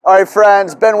All right,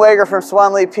 friends, Ben Wager from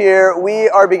Swan Leap here. We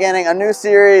are beginning a new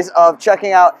series of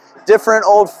checking out different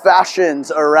old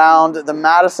fashions around the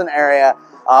Madison area.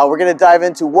 We're going to dive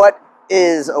into what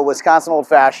is a Wisconsin old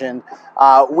fashioned.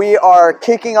 We are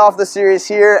kicking off the series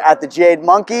here at the Jade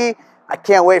Monkey. I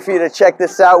can't wait for you to check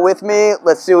this out with me.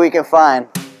 Let's see what we can find.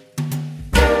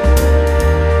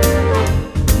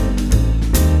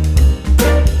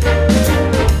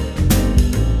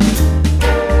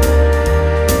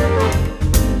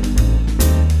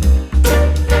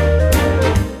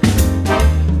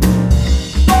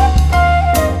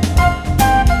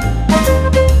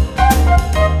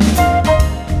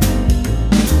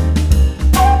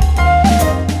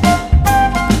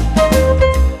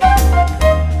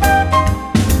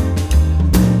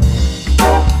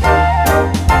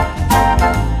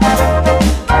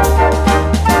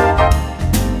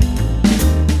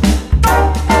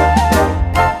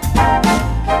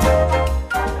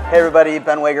 Hey everybody,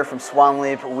 Ben Wager from Swan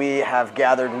Leap. We have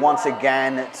gathered once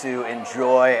again to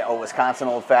enjoy a Wisconsin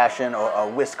old fashioned, or a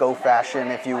Wisco fashion,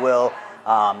 if you will.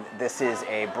 This is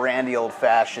a brandy old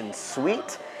fashioned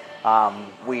sweet.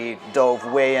 We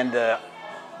dove way into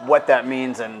what that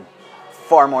means and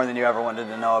far more than you ever wanted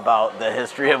to know about the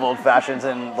history of old fashions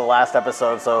in the last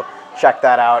episode. So check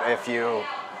that out if you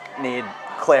need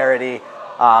clarity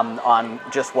on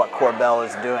just what Korbel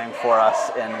is doing for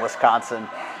us in Wisconsin.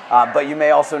 But you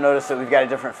may also notice that we've got a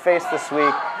different face this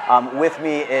week. With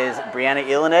me is Brianna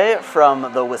Ilene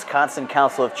from the Wisconsin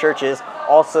Council of Churches,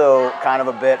 also kind of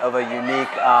a bit of a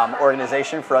unique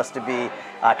organization for us to be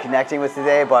connecting with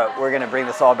today, but we're going to bring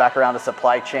this all back around to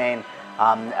supply chain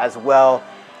as well.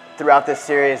 Throughout this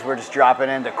series, we're just dropping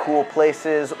into cool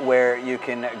places where you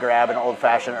can grab an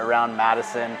old-fashioned around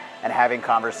Madison and having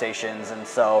conversations. And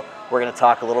so we're going to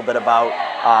talk a little bit about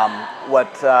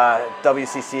what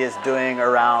WCC is doing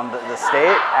around the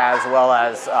state, as well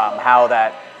as how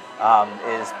that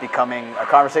is becoming a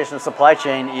conversation of supply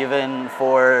chain even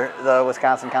for the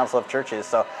Wisconsin Council of Churches.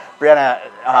 So Brianna,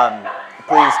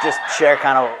 please just share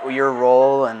kind of your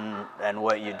role and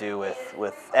what you do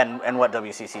with and what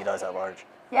WCC does at large.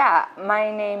 Yeah,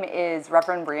 my name is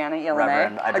Reverend Brianna Ilene.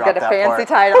 Reverend, I I've dropped got a that fancy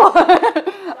part. title.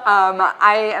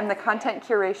 I am the Content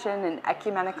Curation and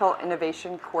Ecumenical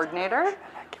Innovation Coordinator,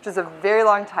 which is a very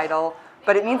long title,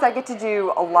 but it means I get to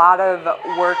do a lot of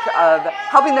work of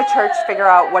helping the church figure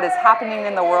out what is happening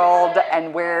in the world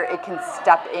and where it can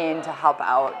step in to help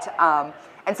out.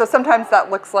 And so sometimes that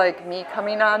looks like me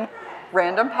coming on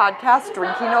random podcasts,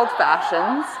 drinking old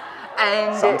fashions,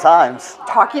 and sometimes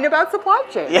talking about supply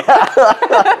chain.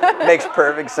 Yeah, makes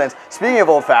perfect sense. Speaking of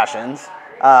old fashions,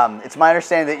 it's my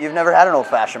understanding that you've never had an old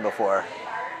fashioned before.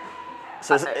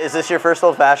 So is this your first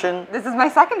old fashioned? This is my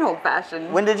second old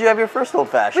fashioned. When did you have your first old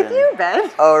fashioned? With you, Ben.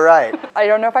 Oh, right. I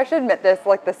don't know if I should admit this,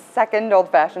 like the second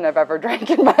old fashioned I've ever drank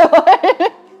in my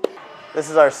life. This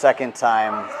is our second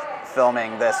time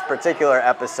filming this particular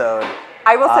episode.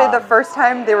 I will say the first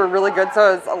time they were really good, so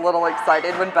I was a little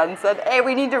excited when Ben said, hey,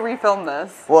 we need to refilm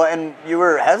this. Well, and you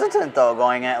were hesitant, though,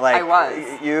 going at, like... I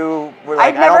was. You were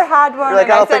like, I've never had one, like,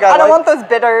 and I said, I don't want those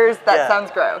bitters. That sounds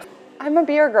gross. I'm a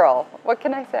beer girl. What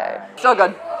can I say? Still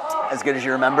good. As good as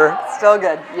you remember? Still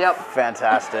good, yep.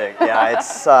 Fantastic. Yeah,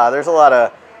 it's there's a lot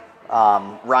of...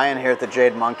 Ryan here at the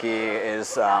Jade Monkey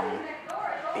is...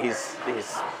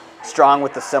 he's strong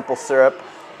with the simple syrup,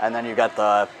 and then you got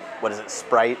the, what is it,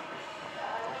 Sprite?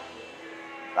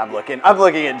 I'm looking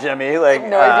at Jimmy, like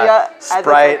no idea.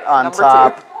 Sprite on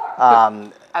top.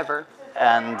 Ever.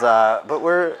 And but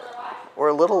we're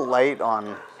a little light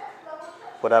on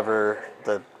whatever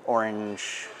the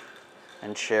orange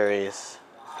and cherries,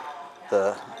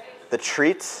 the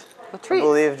treats. The treats. I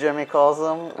believe Jimmy calls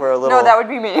them. We're a little. No, that would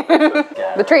be me.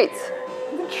 The treats.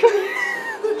 The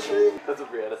treats. That's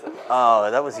what Brianna said. Oh,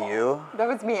 that was you? That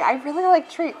was me. I really like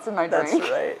treats in my drink. That's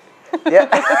right.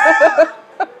 Yeah.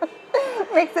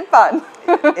 Makes it fun.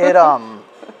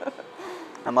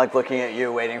 I'm like looking at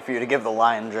you, waiting for you to give the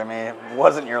line, Jimmy. It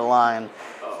wasn't your line.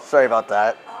 Sorry about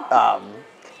that.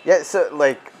 Yeah, so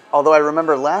like, although I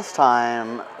remember last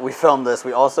time we filmed this,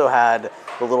 we also had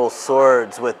the little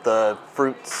swords with the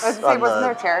fruits. Wasn't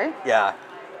there cherry? Yeah.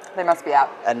 They must be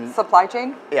out. And supply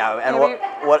chain? Yeah, and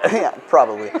what yeah,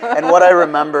 probably. And what I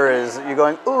remember is you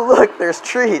going, ooh, look, there's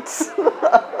treats.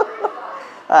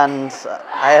 And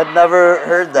I had never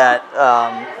heard that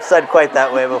said quite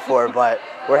that way before, but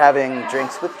we're having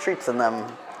drinks with treats in them,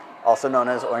 also known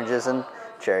as oranges and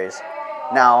cherries.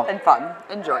 Now, and fun.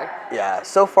 Enjoy. Yeah,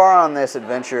 so far on this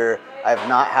adventure, I've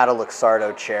not had a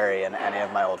Luxardo cherry in any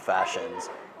of my old fashions,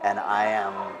 and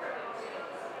I'm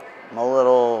a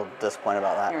little disappointed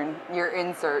about that. You're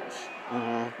in search.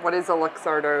 What is a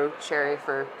Luxardo cherry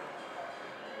for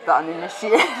the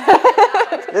uninitiated?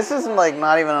 This isn't like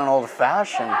not even an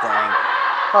old-fashioned thing.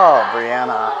 Oh,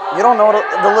 Brianna, you don't know what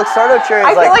the Luxardo cherry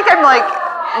is I feel like I'm like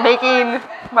making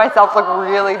myself look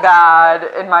really bad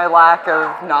in my lack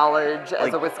of knowledge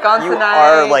as a Wisconsinite. You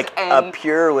are like a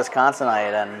pure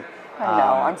Wisconsinite, and I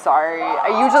know. I'm sorry. I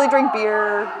usually drink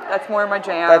beer. That's more my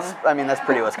jam. That's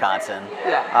pretty Wisconsin.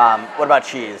 Yeah. What about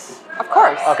cheese? Of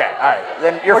course. Okay, all right.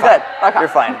 Then you're We're fine. good. Okay. You're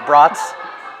fine. Brats?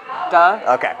 Duh.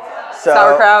 Okay. So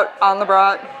Sauerkraut on the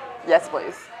brat? Yes,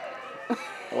 please.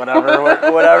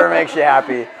 whatever makes you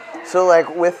happy. So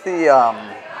like with the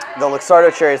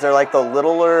Luxardo cherries, they're like the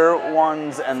littler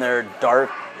ones, and they're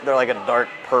dark. They're like a dark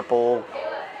purple,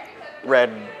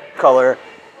 red color,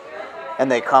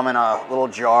 and they come in a little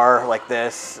jar like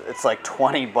this. It's like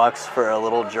 $20 for a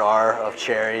little jar of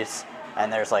cherries,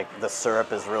 and there's like the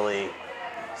syrup is really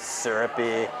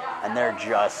syrupy, and they're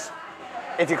just.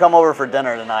 If you come over for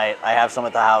dinner tonight, I have some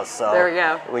at the house, so there we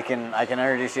go. I can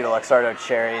introduce you to Luxardo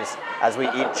cherries as we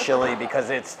eat chili because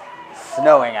it's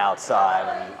snowing outside,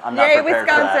 and I'm not Yay, prepared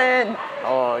Wisconsin! for that.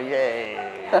 Oh, yay!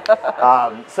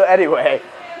 So anyway,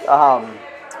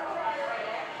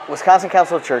 Wisconsin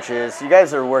Council of Churches. You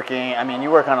guys are working. I mean, you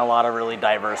work on a lot of really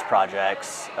diverse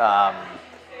projects,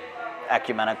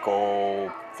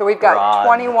 ecumenical. So we've got broad.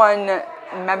 21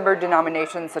 member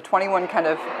denominations, so 21 kind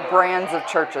of brands of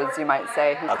churches, you might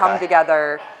say, who come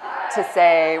together to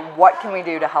say, what can we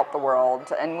do to help the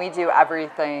world? And we do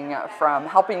everything from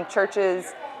helping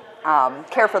churches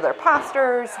care for their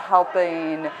pastors,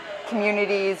 helping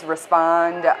communities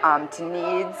respond to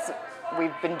needs.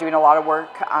 We've been doing a lot of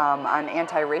work on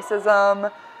anti-racism,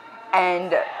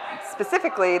 and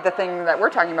specifically the thing that we're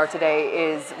talking about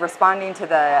today is responding to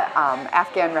the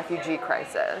Afghan refugee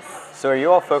crisis. So are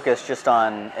you all focused just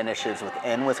on initiatives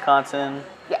within Wisconsin?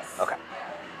 Yes. Okay.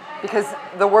 Because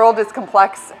the world is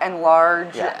complex and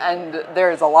large, and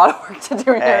there's a lot of work to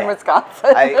do here in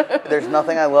Wisconsin. There's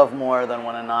nothing I love more than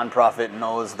when a nonprofit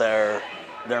knows their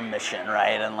mission,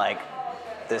 right? And like,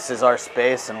 this is our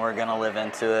space, and we're gonna live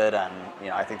into it, and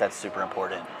I think that's super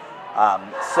important.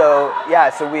 So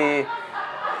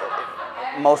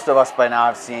most of us by now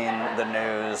have seen the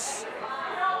news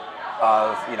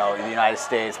of the United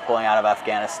States pulling out of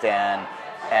Afghanistan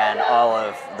and all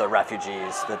of the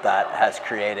refugees that has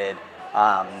created.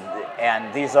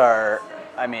 And these are,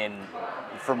 and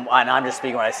I'm just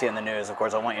speaking what I see in the news. Of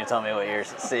course, I want you to tell me what you're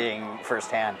seeing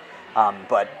firsthand.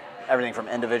 But everything from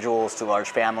individuals to large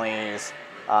families,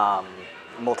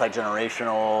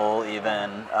 multi-generational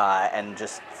even, and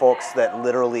just folks that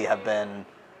literally have been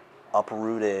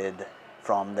uprooted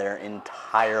from their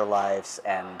entire lives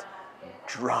and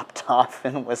dropped off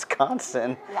in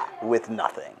Wisconsin with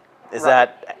nothing. Is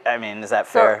that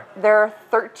fair? So there are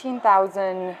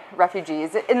 13,000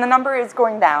 refugees, and the number is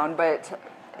going down, but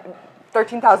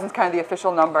 13,000 is kind of the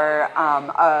official number.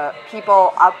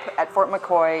 People up at Fort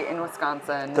McCoy in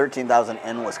Wisconsin. 13,000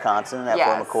 in Wisconsin at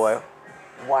Fort McCoy?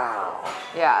 Wow.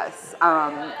 Yes.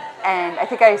 And I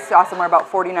think I saw somewhere about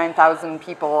 49,000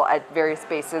 people at various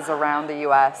bases around the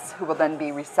U.S. who will then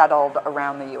be resettled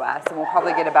around the U.S. And we'll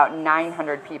probably get about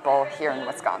 900 people here in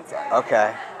Wisconsin.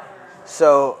 Okay.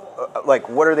 So,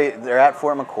 what are they? They're at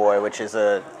Fort McCoy, which is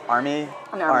an army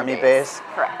base.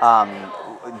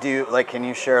 Correct. Can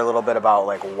you share a little bit about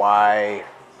why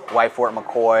Fort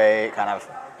McCoy? Kind of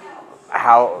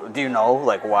how do you know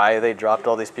why they dropped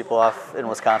all these people off in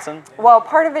Wisconsin? Well,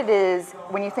 part of it is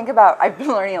when you think about. I've been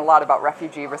learning a lot about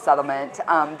refugee resettlement.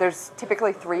 There's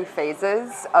typically 3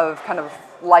 phases of kind of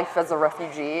life as a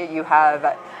refugee. You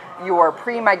have your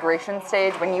pre-migration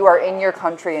stage, when you are in your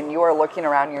country and you are looking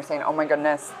around and you're saying, oh my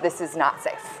goodness, this is not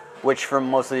safe. Which for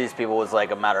most of these people was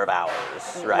a matter of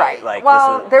hours, right? Right.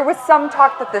 There was some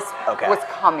talk that this was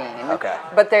coming. Okay.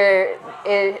 But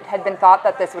it had been thought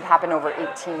that this would happen over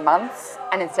 18 months,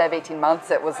 and instead of 18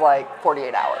 months, it was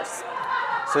 48 hours.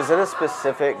 So is it a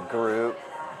specific group,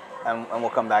 and we'll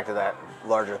come back to that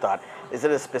larger thought, is it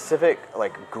a specific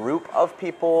group of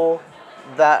people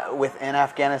that within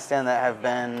Afghanistan that have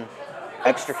been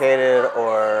extricated,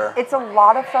 or? It's a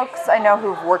lot of folks I know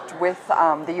who've worked with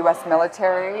the U.S.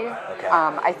 military. Okay.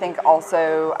 I think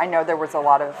also, I know there was a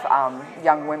lot of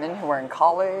young women who were in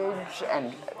college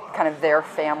and kind of their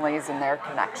families and their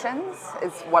connections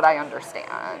is what I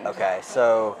understand. Okay,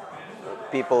 so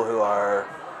people who are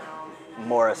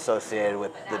more associated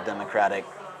with the democratic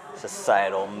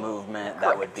societal movement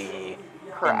that would be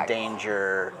in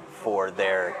danger for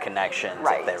their connections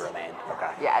if they remained.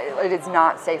 Okay. Yeah, it is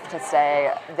not safe to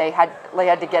stay. They had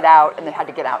to get out, and they had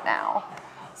to get out now.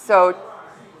 So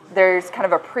There's kind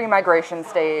of a pre-migration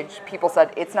stage. People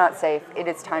said it's not safe, it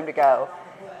is time to go.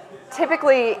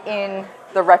 Typically in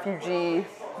the refugee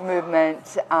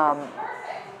movement,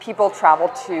 people travel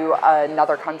to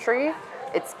another country.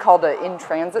 It's called an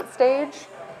in-transit stage.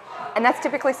 And that's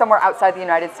typically somewhere outside the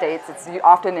United States. It's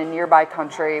often a nearby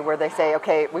country where they say,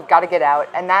 okay, we've got to get out.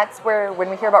 And that's where, when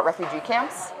we hear about refugee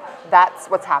camps, that's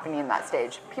what's happening in that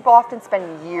stage. People often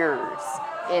spend years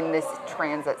in this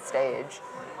transit stage.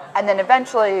 And then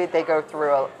eventually they go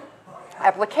through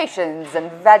applications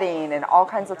and vetting and all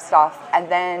kinds of stuff, and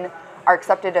then are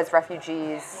accepted as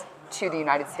refugees to the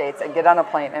United States and get on a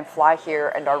plane and fly here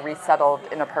and are resettled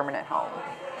in a permanent home.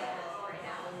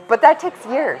 But that takes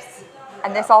years.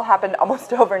 And this all happened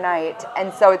almost overnight.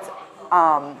 And so it's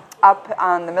up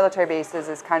on the military bases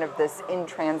is kind of this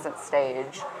in-transit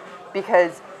stage,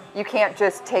 because you can't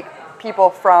just take people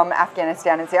from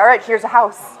Afghanistan and say, all right, here's a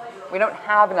house. We don't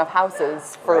have enough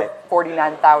houses for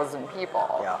 49,000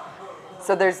 people. Yeah.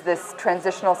 So there's this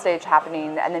transitional stage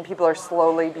happening, and then people are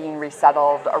slowly being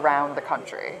resettled around the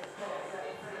country.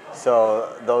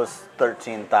 So those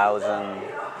 13,000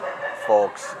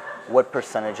 folks, what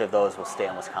percentage of those will stay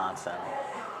in Wisconsin?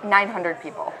 900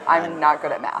 people. I'm not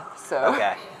good at math, so.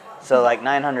 Okay. So like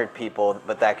 900 people,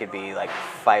 but that could be like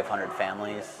 500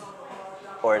 families?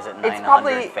 Or is it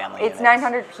 900 family units? It's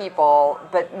 900 people,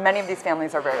 but many of these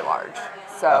families are very large.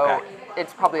 So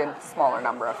it's probably a smaller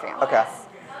number of families. Okay.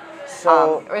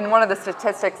 So, and one of the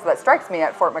statistics that strikes me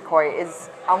at Fort McCoy is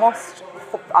almost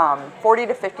 40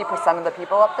 to 50% of the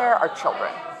people up there are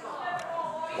children.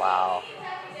 wow.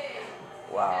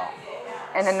 Wow.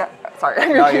 And then, sorry.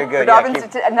 No, you're good.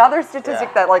 Another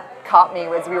statistic that like caught me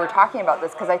as we were talking about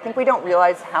this, because I think we don't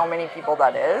realize how many people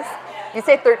that is. You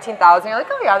say 13,000, you're like,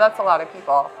 oh yeah, that's a lot of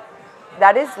people.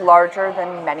 That is larger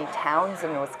than many towns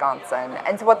in Wisconsin.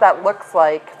 And so what that looks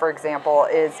like, for example,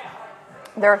 is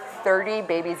there are 30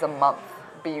 babies a month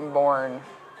being born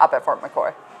up at Fort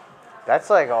McCoy. That's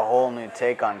like a whole new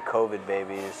take on COVID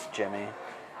babies, Jimmy.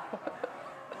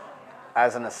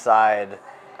 As an aside,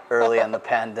 early in the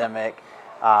pandemic,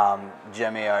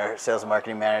 Jimmy, our sales and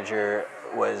marketing manager,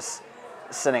 was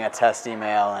sending a test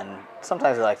email, and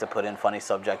sometimes we like to put in funny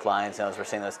subject lines, as we're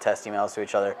sending those test emails to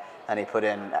each other, and he put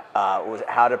in, was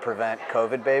how to prevent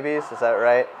COVID babies, is that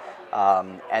right?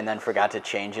 And then forgot to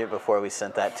change it before we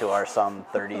sent that to our some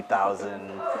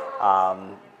 30,000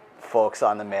 folks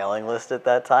on the mailing list at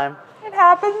that time. It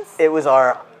happens. It was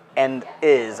and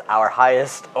is our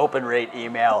highest open rate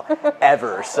email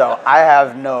ever. So I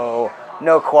have no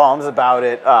qualms about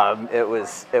it. It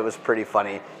was pretty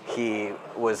funny. He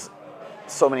was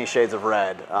so many shades of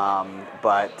red,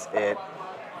 but it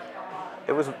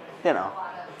was, you know.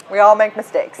 We all make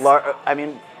mistakes. I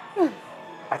mean,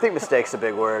 I think mistake's a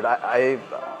big word. I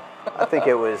think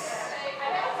it was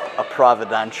a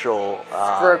providential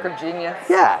stroke of genius.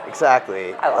 Yeah,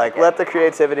 exactly. I like it. Let the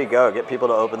creativity go. Get people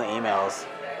to open the emails.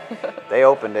 They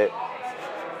opened it.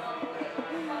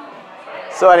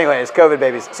 So anyways, COVID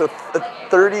babies. So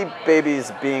 30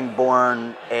 babies being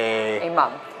born a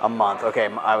month. A month. Okay,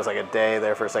 I was like a day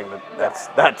there for a second, but that's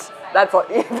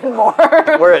even more.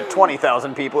 We're at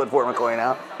 20,000 people at Fort McCoy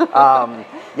now.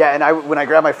 Yeah, and when I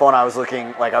grabbed my phone, I was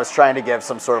looking, like I was trying to give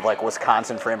some sort of like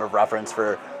Wisconsin frame of reference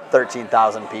for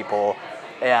 13,000 people,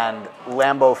 and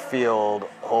Lambeau Field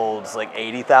holds like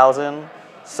 80,000.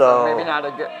 So maybe not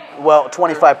a good. Well,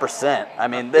 25%. I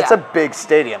mean, it's a big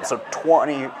stadium. So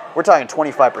we're talking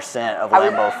 25% of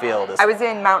Lambeau Field. I was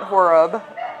in Mount Horeb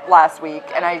last week,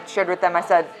 and I shared with them. I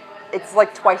said, it's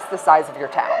like twice the size of your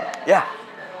town. Yeah.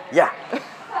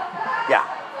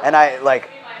 And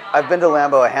I've been to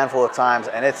Lambeau a handful of times,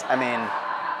 and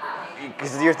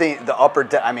because you're the upper.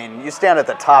 You stand at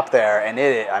the top there, and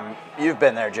you've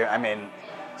been there, Jim. I mean,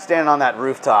 standing on that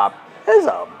rooftop is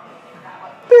a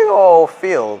big old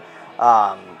field.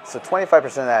 So 25%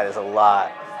 of that is a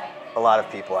lot of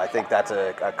people. I think that's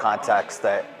a context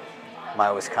that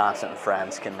my Wisconsin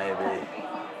friends can maybe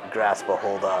grasp a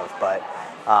hold of. But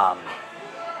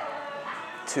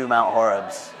 2 Mount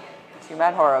Horebs. 2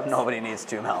 Mount Horebs. Nobody needs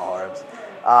 2 Mount Horebs.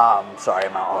 Sorry,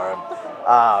 Mount Horeb.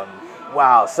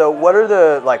 Wow. So what are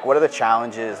the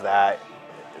challenges that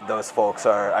those folks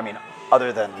are? I mean,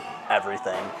 other than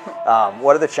everything,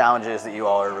 what are the challenges that you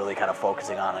all are really kind of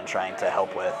focusing on and trying to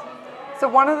help with? So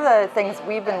one of the things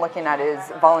we've been looking at is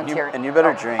volunteering. And you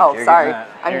better drink. Oh, sorry.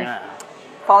 I'm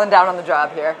falling down on the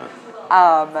job here.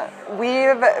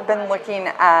 We've been looking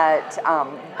at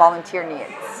volunteer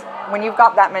needs. When you've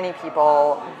got that many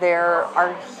people, there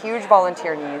are huge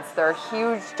volunteer needs. There are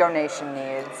huge donation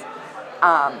needs.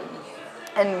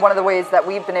 And one of the ways that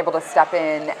we've been able to step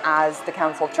in as the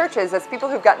Council of Churches, as people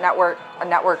who've got a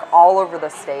network all over the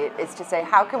state, is to say,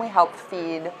 how can we help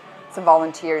feed some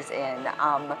volunteers in?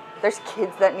 There's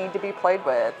kids that need to be played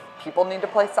with. People need to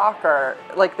play soccer.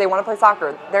 Like, they want to play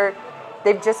soccer.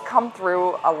 They've just come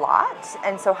through a lot.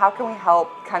 And so how can we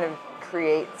help kind of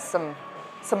create some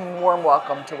warm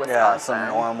welcome to Wisconsin? Yeah, some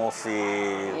normalcy.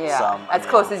 Yeah, as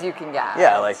close as you can get.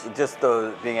 Yeah, like just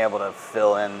those, being able to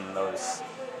fill in those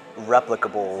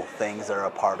replicable things that are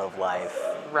a part of life.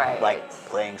 Right. Like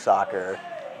playing soccer.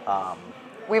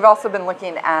 We've also been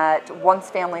looking at, once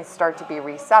families start to be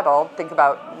resettled, think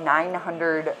about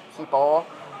 900 people.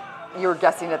 You're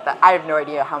guessing at I have no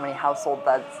idea how many households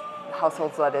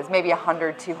that is, maybe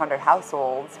 100, 200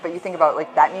 households. But you think about,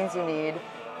 like, that means you need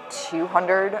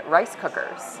 200 rice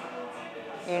cookers.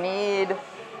 You need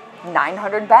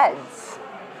 900 beds.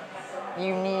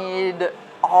 You need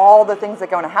all the things that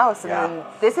go in a house. And then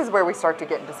this is where we start to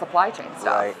get into supply chain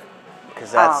stuff. Right.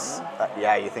 Because that's,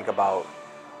 you think about,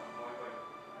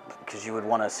 because you would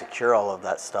want to secure all of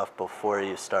that stuff before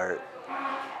you start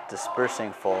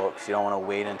dispersing folks. You don't want to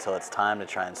wait until it's time to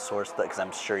try and source that, because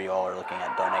I'm sure you all are looking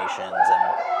at donations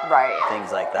and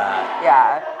things like that.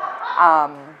 Yeah.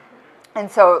 And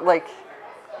so, like,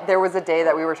 there was a day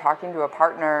that we were talking to a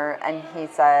partner, and he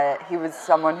said he was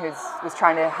someone who was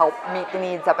trying to help meet the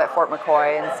needs up at Fort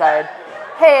McCoy, and said,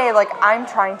 hey, like, I'm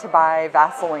trying to buy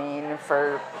Vaseline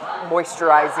for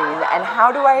moisturizing, and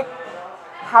how do I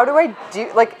do,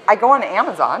 like, I go on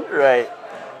Amazon. Right.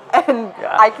 And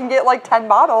I can get like 10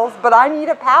 bottles, but I need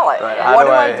a pallet. Right. What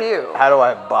do I do? How do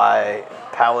I buy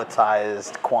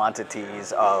palletized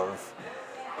quantities of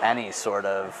any sort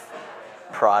of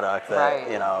product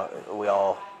that, you know, we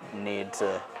all need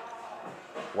to,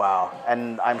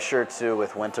 And I'm sure too,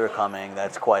 with winter coming,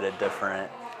 that's quite a different,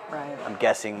 I'm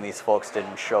guessing these folks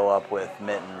didn't show up with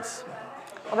mittens.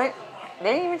 Well, they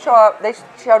didn't even show up. They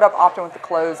showed up often with the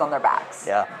clothes on their backs.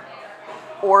 Yeah.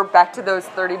 Or back to those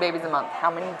 30 babies a month.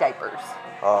 How many diapers?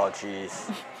 Oh,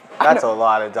 jeez. That's a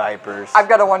lot of diapers. I've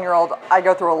got a 1-year-old. I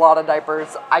go through a lot of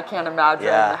diapers. I can't imagine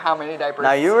how many diapers.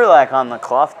 Now, you were like on the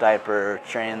cloth diaper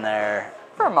train there.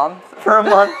 For a month. For a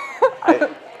month?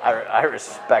 I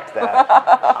respect that.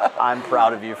 I'm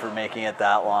proud of you for making it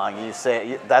that long. You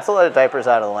say that's a lot of diapers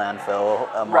out of the landfill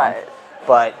a month. Right.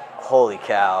 But holy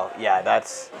cow, yeah,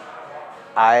 that's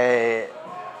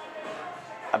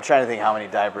I'm trying to think how many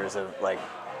diapers of, like,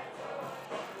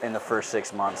 in the first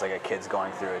 6 months, like, a kid's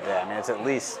going through a day. I mean, it's at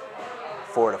least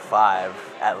 4 to 5,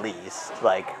 at least,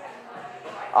 like,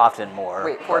 often more.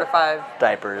 Wait, 4 to 5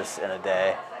 diapers in a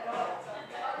day.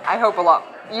 I hope a lot.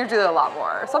 Usually a lot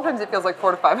more. Sometimes it feels like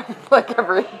 4 to 5, like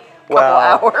every couple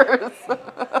hours.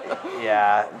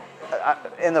 Yeah.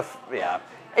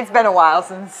 It's been a while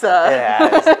since.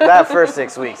 That first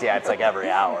 6 weeks, it's like every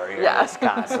hour. You're just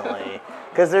constantly.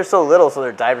 Because they're so little, so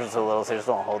their diapers are so little, so they just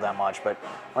don't hold that much. But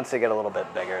once they get a little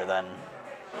bit bigger, then,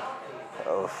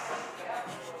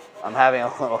 I'm having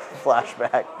a little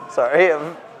flashback. Sorry.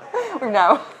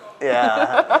 No.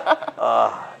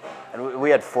 Yeah. And we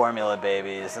had formula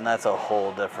babies, and that's a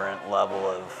whole different level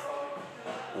of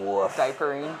woof.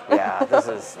 Diapering. Yeah, this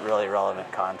is really relevant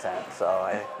content. So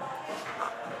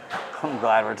I'm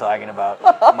glad we're talking about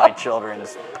my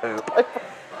children's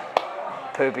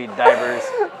poopy diapers.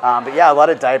 But yeah, a lot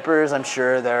of diapers. I'm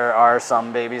sure there are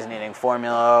some babies needing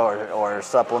formula or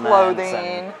supplements. Clothing.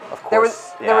 And of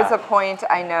course, there was a point,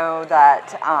 I know,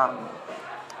 that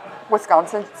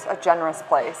Wisconsin's a generous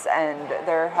place, and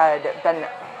there had been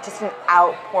just an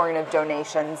outpouring of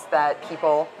donations that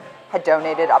people had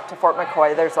donated up to Fort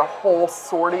McCoy. There's a whole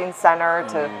sorting center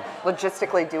to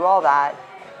logistically do all that.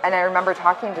 And I remember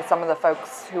talking to some of the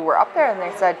folks who were up there, and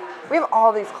they said, we have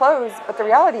all these clothes, but the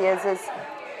reality is it's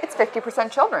 50%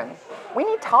 children. We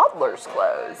need toddlers'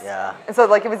 clothes. Yeah. And so,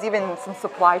 like, it was even some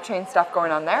supply chain stuff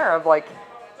going on there of, like,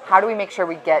 how do we make sure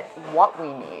we get what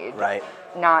we need? Right.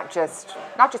 Not just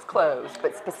clothes,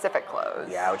 but specific clothes.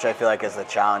 Yeah, which I feel like is the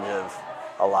challenge of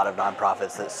a lot of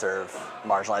nonprofits that serve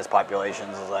marginalized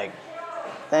populations, is like,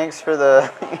 thanks for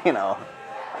the,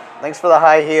 thanks for the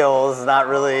high heels, not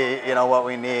really, what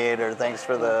we need, or thanks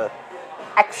for the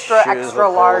extra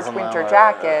large winter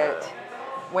jacket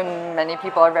when many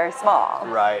people are very small.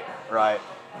 Right.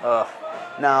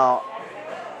 Now,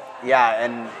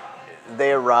 and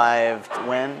they arrived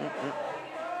when?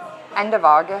 End of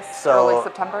August, early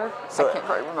September. I can't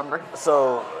quite remember.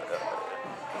 So,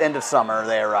 end of summer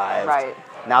they arrived. Right.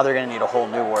 Now they're going to need a whole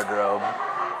new wardrobe.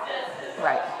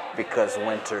 Right. Because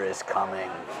winter is coming.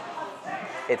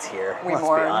 It's here. Let's be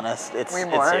honest. It's here.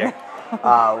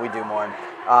 We do mourn.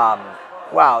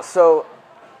 Wow. So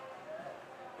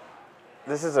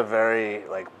this is a very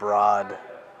like broad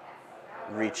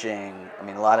reaching, I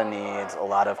mean, a lot of needs, a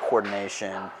lot of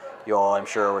coordination. You all, I'm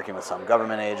sure, are working with some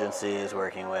government agencies,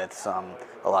 working with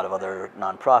a lot of other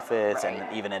nonprofits, Right.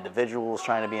 and even individuals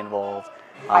trying to be involved.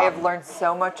 I have learned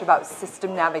so much about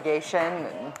system navigation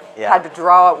and Yeah. had to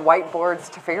draw out whiteboards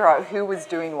to figure out who was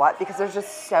doing what because there's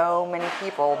just so many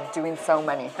people doing so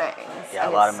many things. Yeah,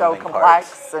 and a lot it's of so moving complex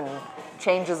parts. and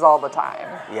changes all the time.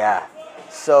 Yeah.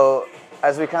 So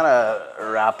as we kind of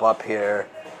wrap up here,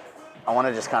 I want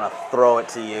to just kind of throw it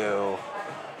to you.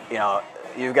 You know,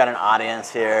 you've got an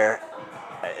audience here.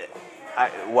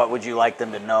 What would you like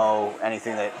them to know?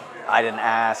 Anything that I didn't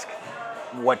ask?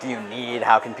 What do you need?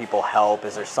 How can people help?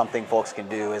 Is there something folks can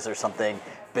do? Is there something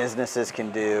businesses can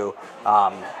do?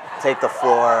 Take the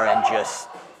floor and just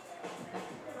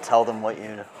tell them what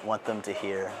you want them to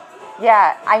hear.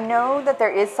 Yeah, I know that there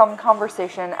is some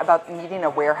conversation about needing a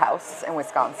warehouse in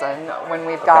Wisconsin when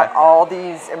we've got Okay. all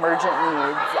these emergent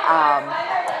needs.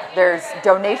 There's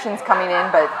donations coming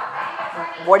in, but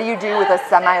what do you do with a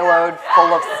semi-load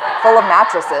full of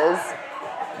mattresses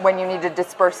when you need to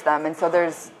disperse them? And so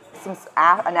there's an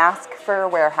ask for a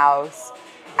warehouse.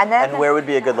 And then And where would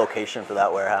be a good location for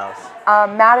that warehouse?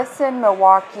 Madison,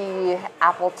 Milwaukee,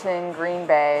 Appleton, Green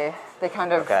Bay, they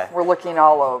kind of Okay. were looking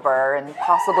all over and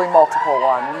possibly multiple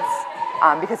ones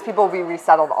because people will be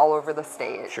resettled all over the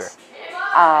state. Sure.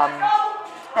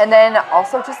 And then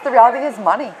also just the reality is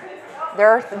money.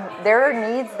 There are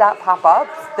needs that pop up.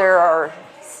 There are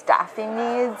staffing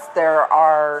needs. There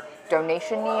are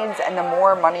donation needs. And the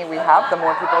more money we have, the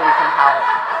more people we can help.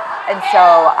 And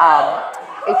so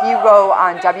if you go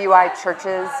on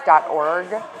wichurches.org,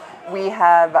 we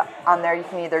have on there, you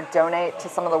can either donate to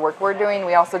some of the work we're doing.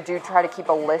 We also do try to keep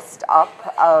a list up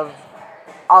of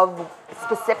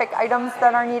specific items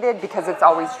that are needed because it's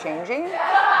always changing.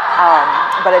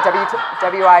 But at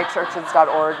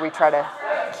wichurches.org, we try to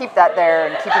keep that there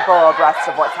and keep people abreast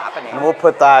of what's happening. And we'll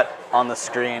put that on the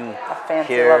screen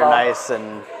fancy here, little- nice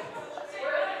and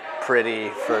pretty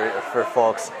for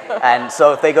folks. And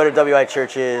so if they go to WI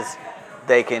Churches,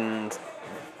 they can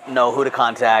know who to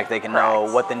contact, they can know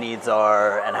Correct. what the needs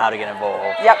are and how to get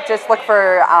involved. Yep, just look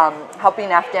for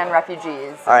helping Afghan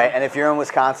refugees. All right, and if you're in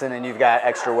Wisconsin and you've got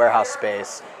extra warehouse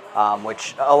space,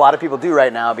 which a lot of people do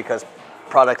right now because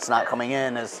product's not coming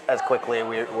in as quickly,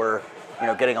 we're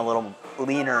getting a little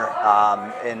leaner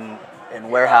in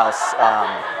warehouse,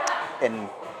 in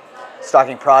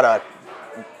stocking product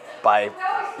by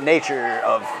nature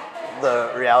of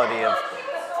the reality of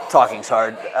talking's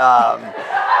hard.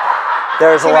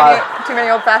 There's a lot. Too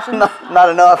many old fashions. Not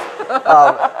enough.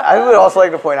 I would also like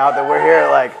to point out that we're here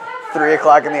at like 3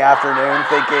 o'clock in the afternoon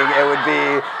thinking it would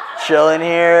be chill in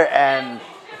here, and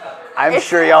I'm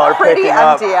sure y'all are pretty picking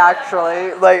up. empty,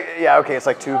 actually. Like, yeah, okay, it's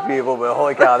like 2 people, but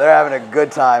holy cow, they're having a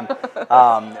good time.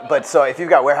 But so if you've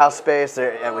got warehouse space,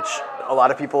 which a lot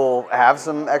of people have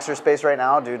some extra space right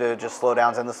now due to just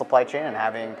slowdowns in the supply chain and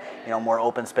having more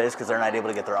open space because they're not able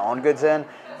to get their own goods in.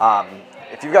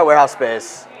 If you've got warehouse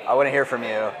space, I want to hear from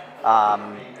you.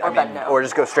 Or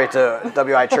just go straight to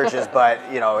WI Churches. But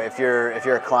if you're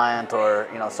a client or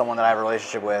someone that I have a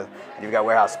relationship with, and you've got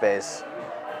warehouse space,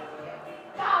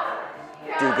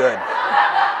 do good.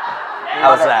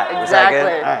 How's that? Was that Exactly.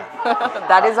 good? All right.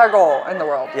 That is our goal in the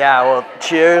world. Yeah. Well,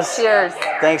 cheers. Cheers.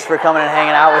 Thanks for coming and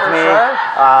hanging out with For me.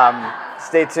 sure.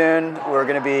 Stay tuned. We're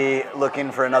going to be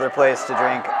looking for another place to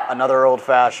drink another old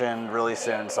fashioned really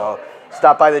soon. So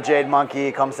stop by the Jade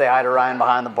Monkey. Come say hi to Ryan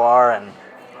behind the bar and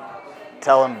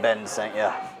tell him Ben sent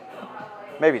you.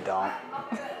 Maybe don't.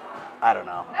 I don't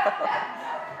know.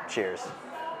 Cheers.